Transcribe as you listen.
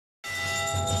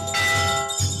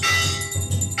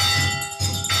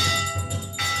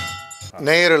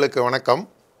நேயர்களுக்கு வணக்கம்.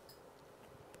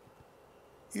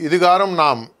 இதுகாரம்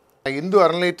நாம் இந்து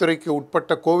அறநிலைத்துறைக்கு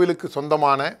உட்பட்ட கோவிலுக்கு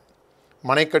சொந்தமான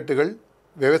மனைக்கட்டுகள்,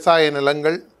 விவசாய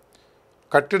நிலங்கள்,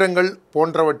 கட்டிடங்கள்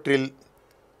போன்றவற்றில்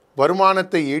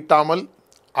வருமானத்தை ஈட்டாமல்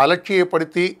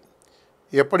அலட்சியப்படுத்தி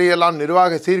எப்படியெல்லாம்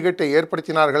நிர்வாக சீர்கேட்டை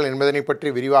ஏற்படுத்தினார்கள் என்பதனை பற்றி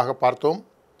விரிவாக பார்த்தோம்.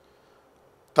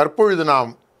 தற்பொழுது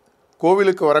நாம்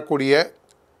கோவிலுக்கு வரக்கூடிய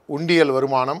உண்டியல்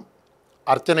வருமானம்,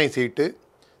 அர்ச்சனை சீட்டு,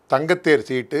 தங்கத்தேர்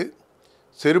சீட்டு,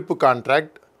 செருப்பு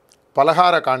கான்ட்ராக்ட்,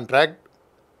 பலகார கான்ட்ராக்ட்,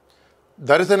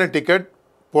 தரிசன டிக்கெட்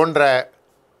போன்ற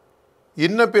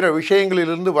இன்ன பிற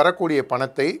விஷயங்களிலிருந்து வரக்கூடிய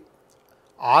பணத்தை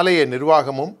ஆலய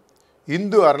நிர்வாகமும்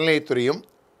இந்து அறநிலையத்துறையும்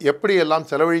எப்படியெல்லாம்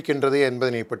செலவழிக்கின்றது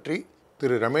என்பதனை பற்றி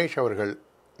திரு ரமேஷ் அவர்கள்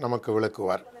நமக்கு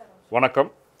விளக்குவார். வணக்கம்.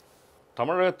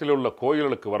 தமிழகத்தில் உள்ள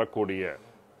கோயில்களுக்கு வரக்கூடிய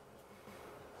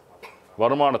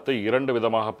வருமானத்தை இரண்டு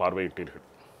விதமாக பார்வையிட்டீர்கள்.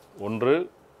 ஒன்று,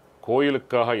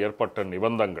 கோயிலுக்காக ஏற்பட்ட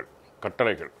நிபந்தங்கள்,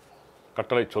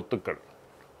 கட்டளை சொத்துக்கள்,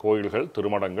 கோயில்கள்,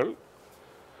 திருமணங்கள்,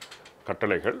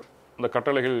 கட்டளைகள். இந்த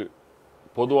கட்டளைகள்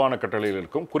பொதுவான கட்டளைகள்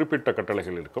இருக்கும், குறிப்பிட்ட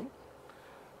கட்டளைகள் இருக்கும்.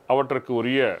 அவற்றுக்கு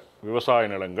உரிய விவசாய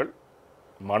நிலங்கள்,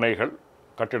 மனைகள்,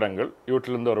 கட்டிடங்கள்,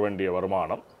 இவற்றிலிருந்து வர வேண்டிய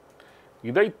வருமானம்.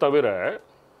 இதை தவிர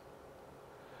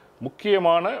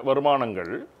முக்கியமான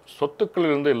வருமானங்கள்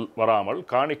சொத்துக்களிலிருந்து வராமல்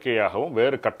காணிக்கையாகவும்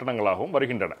வேறு கட்டணங்களாகவும்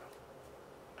வருகின்றன.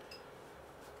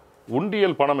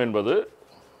 உண்டியல் பணம் என்பது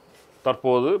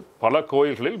தற்போது பல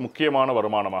கோயில்களில் முக்கியமான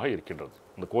வருமானமாக இருக்கின்றது.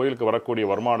 இந்த கோயிலுக்கு வரக்கூடிய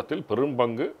வருமானத்தில் பெரும்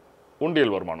பங்கு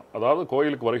உண்டியல் வருமானம். அதாவது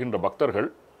கோயிலுக்கு வருகின்ற பக்தர்கள்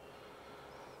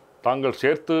தாங்கள்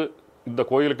சேர்த்து இந்த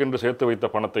கோயிலுக்கென்று சேர்த்து வைத்த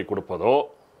பணத்தை கொடுப்பதோ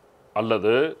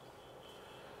அல்லது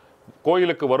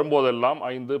கோயிலுக்கு வரும்போதெல்லாம்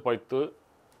 5, 10,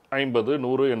 50,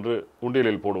 100 என்று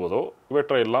உண்டியலில் போடுவதோ,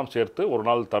 இவற்றையெல்லாம் சேர்த்து ஒரு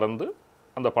நாள் திறந்து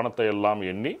அந்த பணத்தை எல்லாம்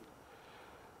எண்ணி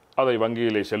அதை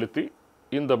வங்கியிலே செலுத்தி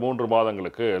இந்த 3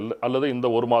 மாதங்களுக்கு அல்லது இந்த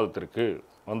 1 மாதத்திற்கு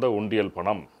வந்த உண்டியல்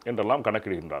பணம் என்றெல்லாம்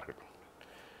கணக்கிடுகின்றார்கள்.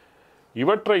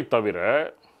 இவற்றை தவிர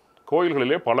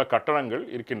கோயில்களிலே பல கட்டணங்கள்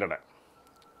இருக்கின்றன.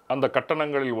 அந்த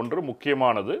கட்டணங்களில் ஒன்று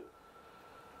முக்கியமானது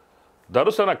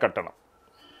தரிசன கட்டணம்.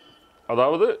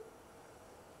 அதாவது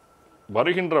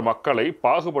வருகின்ற மக்களை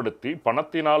பாகுபடுத்தி,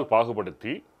 பணத்தினால்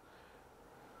பாகுபடுத்தி,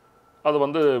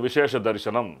 அது விசேஷ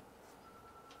தரிசனம்,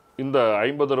 இந்த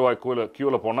 50 ரூபாய்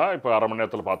கியூவில் போனால் இப்போ அரை மணி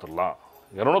நேரத்தில் பார்த்துடலாம்,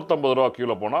 250 ரூபா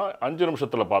கியூவில் போனால் 5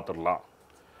 நிமிஷத்தில் பார்த்துடலாம்,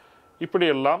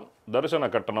 இப்படியெல்லாம் தரிசன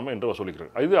கட்டணம் என்று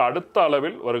வசூலிக்கிறது. இது அடுத்த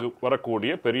அளவில்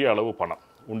வரக்கூடிய பெரிய அளவு பணம்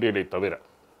உண்டியலை தவிர.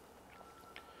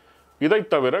 இதை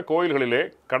தவிர கோயில்களிலே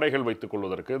கடைகள் வைத்துக்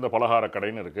கொள்வதற்கு இந்த பலகார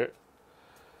கடைன்னு இருக்குது,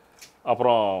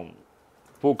 அப்புறம்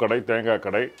பூக்கடை, தேங்காய்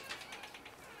கடை.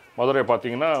 மதுரை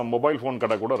பார்த்திங்கன்னா மொபைல் ஃபோன்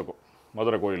கடை கூட இருக்கும்.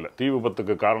 மதுரை கோயிலில் தீ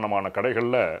விபத்துக்கு காரணமான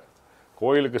கடைகளில்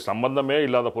கோயிலுக்கு சம்பந்தமே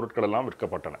இல்லாத பொருட்கள் எல்லாம்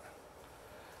விற்கப்பட்டன.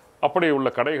 அப்படி உள்ள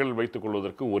கடைகள் வைத்துக்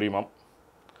கொள்வதற்கு உரிமம்.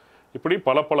 இப்படி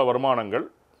பல வருமானங்கள்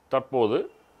தற்போது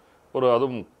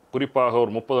அதுவும் குறிப்பாக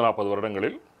ஒரு 30-40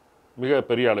 வருடங்களில் மிக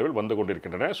பெரிய அளவில் வந்து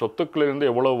கொண்டிருக்கின்றன. சொத்துக்களிலிருந்து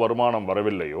எவ்வளவு வருமானம்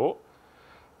வரவில்லையோ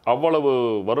அவ்வளவு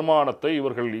வருமானத்தை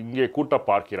இவர்கள் இங்கே கூட்ட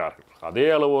பார்க்கிறார்கள். அதே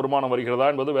அளவு வருமானம் வருகிறதா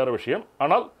என்பது வேறு விஷயம்.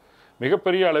 ஆனால்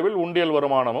மிகப்பெரிய அளவில் உண்டியல்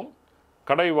வருமானமும்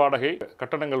கடை வாடகை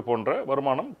கட்டணங்கள் போன்ற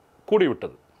வருமானம்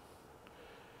கூடிவிட்டது.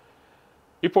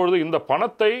 இப்பொழுது இந்த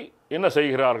பணத்தை என்ன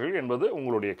செய்கிறார்கள் என்பது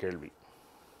உங்களுடைய கேள்வி.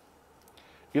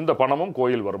 இந்த பணமும்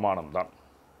கோயில் வருமானம்தான்.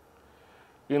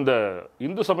 இந்த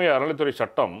இந்து சமய அறநிலைத்துறை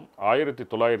சட்டம்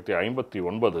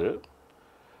 1959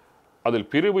 அதில்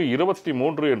பிரிவு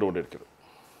 23 என்று ஒன்று இருக்கிறது.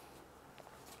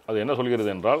 அது என்ன சொல்கிறது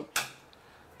என்றால்,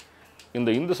 இந்த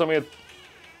இந்து சமய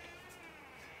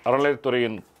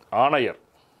அறநிலையத்துறையின் ஆணையர்,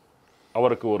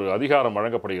 அவருக்கு ஒரு அதிகாரம்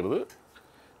வழங்கப்படுகிறது.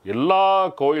 எல்லா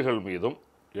கோயில்கள் மீதும்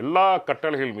எல்லா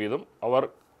கட்டளைகள் மீதும் அவர்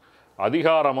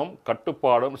அதிகாரமும்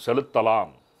கட்டுப்பாடும்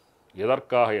செலுத்தலாம்.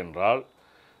 எதற்காக என்றால்,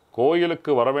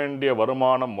 கோயிலுக்கு வரவேண்டிய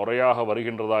வருமானம் முறையாக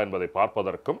வருகின்றதா என்பதை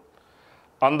பார்ப்பதற்கும்,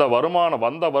 அந்த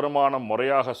வந்த வருமானம்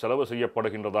முறையாக செலவு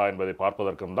செய்யப்படுகின்றதா என்பதை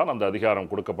பார்ப்பதற்கும் தான் அந்த அதிகாரம்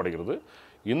கொடுக்கப்படுகிறது.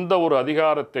 இந்த ஒரு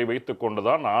அதிகாரத்தை வைத்து கொண்டு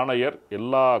தான் ஆணையர்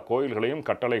எல்லா கோயில்களையும்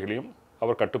கட்டளைகளையும்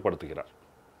அவர் கட்டுப்படுத்துகிறார்.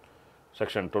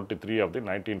 Section 23 of the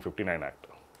 1959 act.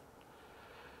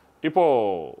 இப்போ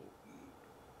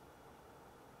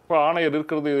ஆணையர்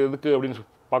இருக்கிறது எதுக்கு அப்படின்னு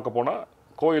பார்க்க போனால்,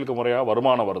 கோயிலுக்கு முறையாக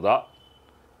வருமானம் வருதா,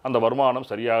 அந்த வருமானம்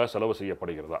சரியாக செலவு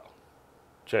செய்யப்படுகிறதா.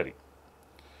 சரி,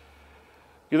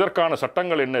 இதற்கான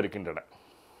சட்டங்கள் என்ன இருக்கின்றன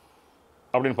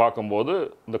அப்படின்னு பார்க்கும்போது,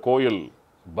 இந்த கோயில்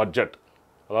பட்ஜெட்,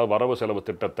 அதாவது வரவு செலவு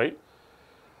திட்டத்தை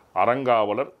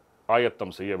அறங்காவலர்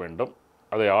ஆயத்தம் செய்ய வேண்டும்.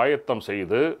 அதை ஆயத்தம்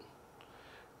செய்து,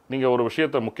 நீங்கள் ஒரு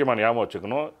விஷயத்தை முக்கியமாக ஞாபகம்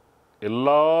வச்சுக்கணும்,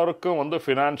 எல்லாருக்கும்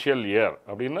ஃபினான்ஷியல் இயர்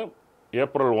அப்படின்னு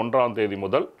ஏப்ரல் 1ஆம் தேதி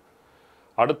முதல்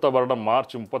அடுத்த வருடம்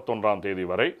மார்ச் 31ஆம் தேதி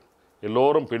வரை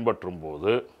எல்லோரும் பின்பற்றும்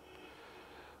போது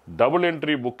டபுள்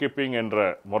என்ட்ரி புக் கீப்பிங் என்ற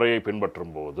முறையை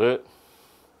பின்பற்றும் போது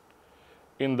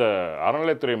இந்த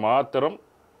அறநிலைத்துறை மாத்திரம்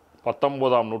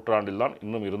 19ஆம் நூற்றாண்டில் தான்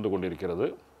இன்னும் இருந்து கொண்டிருக்கிறது.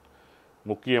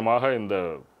 முக்கியமாக இந்த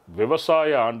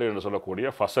விவசாய ஆண்டு என்று சொல்லக்கூடிய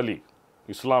ஃபசலி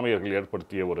இஸ்லாமியர்கள்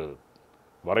ஏற்படுத்திய ஒரு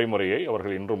வரைமுறையை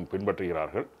அவர்கள் இன்றும்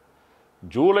பின்பற்றுகிறார்கள்.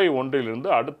 ஜூலை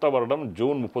 1 அடுத்த வருடம்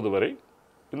ஜூன் 30 வரை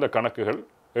இந்த கணக்குகள்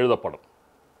எழுதப்படும்.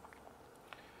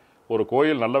 ஒரு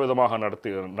கோயில் நல்ல விதமாக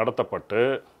நடத்தப்பட்டு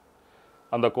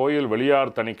அந்த கோயில்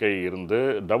வெளியார் தணிக்கை இருந்து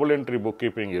டபுள் என்ட்ரி புக்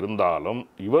கீப்பிங் இருந்தாலும்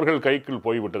இவர்கள் கைக்குள்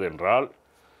போய்விட்டது என்றால்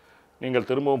நீங்கள்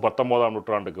திரும்பவும் 19ஆம்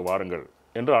நூற்றாண்டுக்கு வாருங்கள்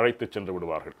என்று அழைத்து சென்று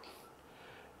விடுவார்கள்.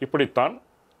 இப்படித்தான்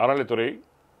அறநிலைத்துறை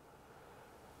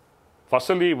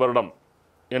ஃபசலி வருடம்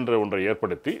என்று ஒன்றை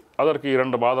ஏற்படுத்தி அதற்கு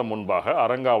 2 மாதம் முன்பாக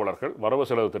அறங்காவலர்கள் வரவு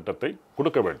செலவு திட்டத்தை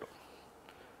கொடுக்க வேண்டும்.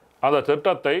 அந்த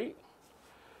திட்டத்தை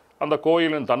அந்த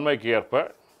கோயிலின் தன்மைக்கு ஏற்ப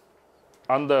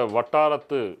அந்த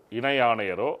வட்டாரத்து இணை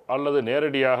ஆணையரோ அல்லது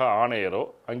நேரடியாக ஆணையரோ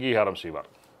அங்கீகாரம் செய்வார்.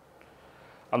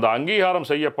 அந்த அங்கீகாரம்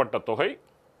செய்யப்பட்ட தொகை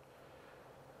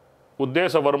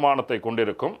உத்தேச வருமானத்தை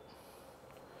கொண்டிருக்கும்,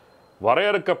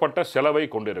 வரையறுக்கப்பட்ட செலவை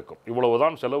கொண்டிருக்கும்.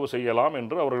 இவ்வளவுதான் செலவு செய்யலாம்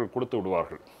என்று அவர்கள் கொடுத்து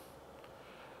விடுவார்கள்.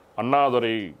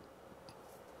 அண்ணாதுரை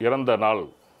இறந்த நாள்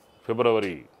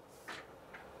பிப்ரவரி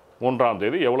 3ஆம்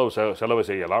தேதி எவ்வளவு செலவு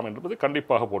செய்யலாம் என்பது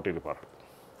கண்டிப்பாக போட்டிருப்பார்கள்.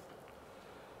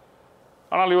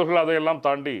 ஆனால் இவர்கள் அதையெல்லாம்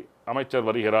தாண்டி அமைச்சர்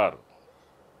வருகிறார்,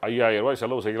 5000 ரூபாய்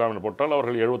செலவு செய்யலாம் என்று போட்டால்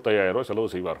அவர்கள் 75,000 ரூபாய் செலவு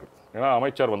செய்வார்கள். ஏன்னா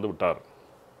அமைச்சர் வந்து விட்டார்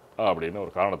அப்படின்னு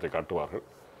ஒரு காரணத்தை காட்டுவார்கள்.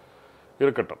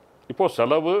 இருக்கட்டும், இப்போது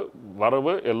செலவு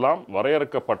வரவு எல்லாம்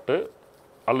வரையறுக்கப்பட்டு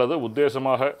அல்லது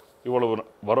உத்தேசமாக இவ்வளவு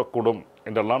வரக்கூடும்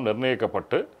என்றெல்லாம்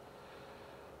நிர்ணயிக்கப்பட்டு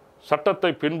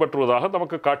சட்டத்தை பின்பற்றுவதாக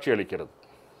நமக்கு காட்சி அளிக்கிறது.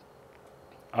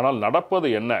 ஆனால் நடப்பது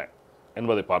என்ன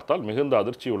என்பதை பார்த்தால் மிகுந்த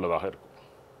அதிர்ச்சி உள்ளதாக இருக்கும்.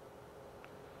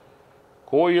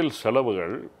 கோயில்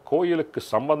செலவுகள் கோயிலுக்கு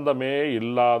சம்பந்தமே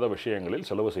இல்லாத விஷயங்களில்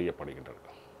செலவு செய்யப்படுகின்றன.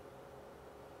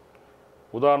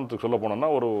 உதாரணத்துக்கு சொல்ல போனோம்னா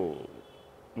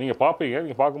நீங்கள்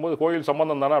பார்க்கும்போது கோயில்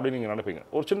சம்பந்தம் தானே அப்படின்னு நீங்கள் நினைப்பீங்க.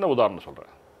 ஒரு சின்ன உதாரணம்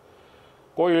சொல்கிறேன்.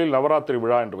 கோயிலில் நவராத்திரி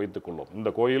விழா என்று வைத்துக்கொள்வோம். இந்த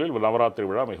கோயிலில் நவராத்திரி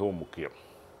விழா மிகவும் முக்கியம்.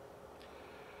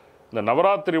 இந்த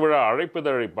நவராத்திரி விழா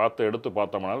அழைப்பிதழை எடுத்து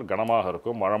பார்த்தோம்னால் கனமாக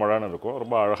இருக்கும், மழமழன்னு இருக்கும்,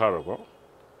 ரொம்ப அழகாக இருக்கும்.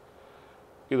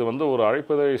 இது ஒரு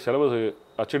அழைப்பிதழை செலவு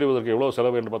அச்சிடுவதற்கு எவ்வளோ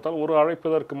செலவு என்று பார்த்தால் ஒரு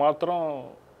அழைப்பிதற்கு மாத்திரம்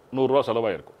 100 ரூபா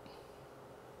செலவாயிருக்கும்.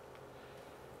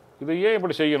 இது ஏன்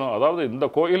இப்படி செய்யணும்? அதாவது இந்த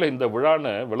கோயிலை இந்த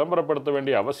விழான்னு விளம்பரப்படுத்த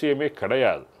வேண்டிய அவசியமே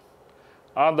கிடையாது.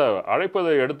 அந்த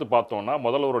அழைப்பதை எடுத்து பார்த்தோன்னா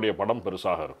முதல்வருடைய படம்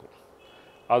பெருசாக இருக்கும்,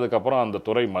 அதுக்கப்புறம் அந்த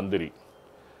துறை மந்திரி,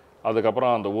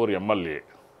 அதுக்கப்புறம் அந்த ஊர் எம்எல்ஏ,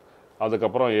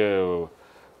 அதுக்கப்புறம்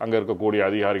அங்கே இருக்கக்கூடிய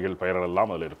அதிகாரிகள்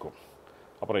பெயரெல்லாம் அதில் இருக்கும்.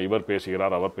 அப்புறம் இவர்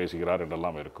பேசுகிறார், அவர் பேசுகிறார்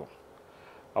என்றெல்லாம் இருக்கும்.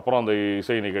 அப்புறம் அந்த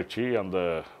இசை நிகழ்ச்சி, அந்த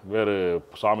வேறு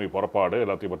சாமி புறப்பாடு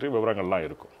எல்லாத்தையும் பற்றி விவரங்கள்லாம்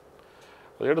இருக்கும்.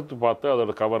 அதை எடுத்து பார்த்து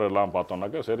அதோட கவர் எல்லாம்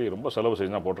பார்த்தோம்னாக்கா சரி ரொம்ப செலவு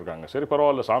செஞ்சு தான் போட்டிருக்காங்க, சரி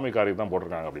பரவாயில்ல சாமி காரியத்தை தான்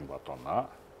போட்டிருக்காங்க அப்படின்னு பார்த்தோம்னா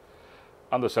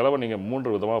அந்த செலவை நீங்கள்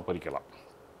 3 விதமாக பிரிக்கலாம்.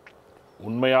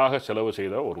 உண்மையாக செலவு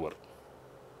செய்த ஒருவர்,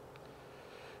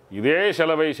 இதே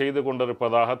செலவை செய்து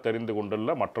கொண்டிருப்பதாக தெரிந்து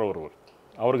கொண்டுள்ள மற்ற ஒருவர்,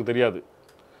 அவருக்கு தெரியாது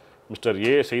மிஸ்டர்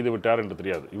ஏ செய்து விட்டார் என்று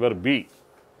தெரியாது, இவர் பி,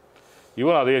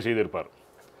 இவர் அதையே செய்திருப்பார்.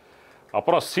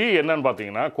 அப்புறம் சி என்னன்னு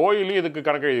பார்த்தீங்கன்னா கோயிலையும் இதுக்கு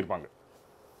கணக்கு எழுதியிருப்பாங்க.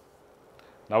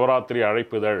 நவராத்திரி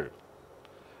அழைப்புதழ்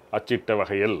அச்சிட்ட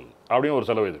வகையில் அப்படின்னு ஒரு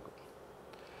செலவு இருக்கும்.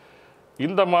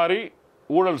 இந்த மாதிரி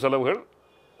ஊழல் செலவுகள்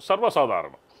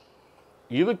சர்வசாதாரணம்.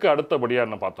 இதுக்கு அடுத்தபடியாக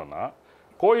என்ன பார்த்தோன்னா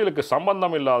கோயிலுக்கு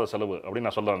சம்பந்தம் இல்லாத செலவு அப்படின்னு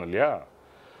நான் சொல்கிறேன் இல்லையா.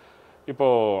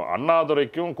 இப்போது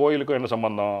அண்ணாதுரைக்கும் கோயிலுக்கும் என்ன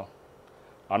சம்பந்தம்?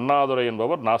 அண்ணாதுரை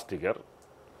என்பவர் நாஸ்திகர்.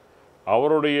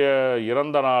 அவருடைய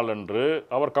இறந்த நாள் அன்று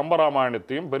அவர்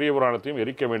கம்பராமாயணத்தையும் பெரிய புராணத்தையும்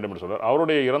எரிக்க வேண்டும் என்று சொல்கிறார்.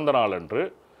 அவருடைய இறந்த நாள் அன்று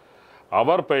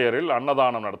அவர் பெயரில்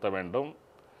அன்னதானம் நடத்த வேண்டும்,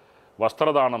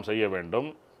 வஸ்திரதானம் செய்ய வேண்டும்.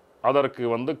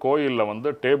 அதற்கு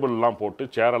கோயிலில் டேபிள்லாம் போட்டு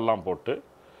சேரெல்லாம் போட்டு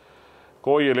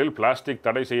கோயிலில் பிளாஸ்டிக்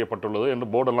தடை செய்யப்பட்டுள்ளது என்று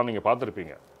போர்டெல்லாம் நீங்கள்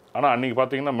பார்த்துருப்பீங்க. ஆனால் அன்றைக்கி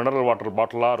பார்த்தீங்கன்னா மினரல் வாட்டர்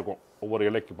பாட்டிலாக இருக்கும் ஒவ்வொரு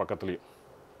இலைக்கு பக்கத்துலேயும்.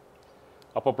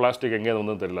 அப்போ பிளாஸ்டிக்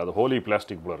எங்கேயும் தெரியல, அது ஹோலி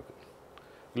பிளாஸ்டிக் போல இருக்குது,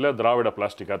 இல்லை திராவிட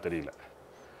பிளாஸ்டிக்காக தெரியல.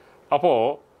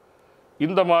 அப்போது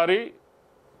இந்த மாதிரி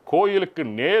கோயிலுக்கு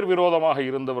நேர் விரோதமாக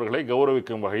இருந்தவர்களை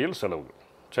கௌரவிக்கும் வகையில் செலவுகள்.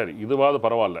 சரி, இதுவாது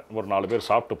பரவாயில்ல, ஒரு 4 பேர்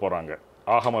சாப்பிட்டு போகிறாங்க,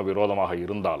 ஆகம விரோதமாக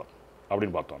இருந்தாலும்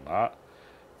அப்படின்னு பார்த்தோம்னா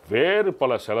வேறு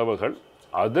பல செலவுகள்,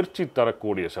 அதிர்ச்சி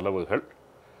தரக்கூடிய செலவுகள்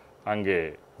அங்கே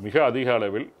மிக அதிக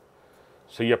அளவில்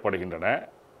செய்யப்படுகின்றன.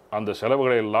 அந்த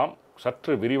செலவுகளை எல்லாம்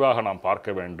சற்று விரிவாக நாம்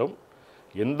பார்க்க வேண்டும்.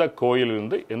 எந்த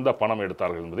கோயிலிலிருந்து எந்த பணம்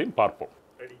எடுத்தார்கள் என்பதையும் பார்ப்போம்.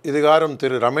 இதுகாரும்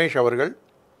திரு ரமேஷ் அவர்கள்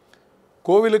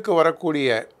கோவிலுக்கு வரக்கூடிய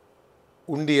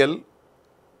உண்டியல்,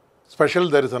 ஸ்பெஷல்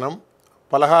தரிசனம்,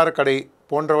 பலகார கடை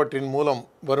போன்றவற்றின் மூலம்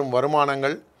வரும்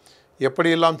வருமானங்கள்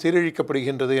எப்படியெல்லாம்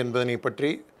சீரழிக்கப்படுகின்றது என்பதனை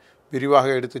பற்றி விரிவாக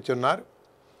எடுத்துச் சொன்னார்.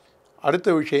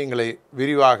 அடுத்த விஷயங்களை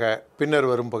விரிவாக பின்னர்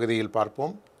வரும் பகுதியில்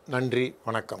பார்ப்போம். நன்றி,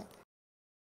 வணக்கம்.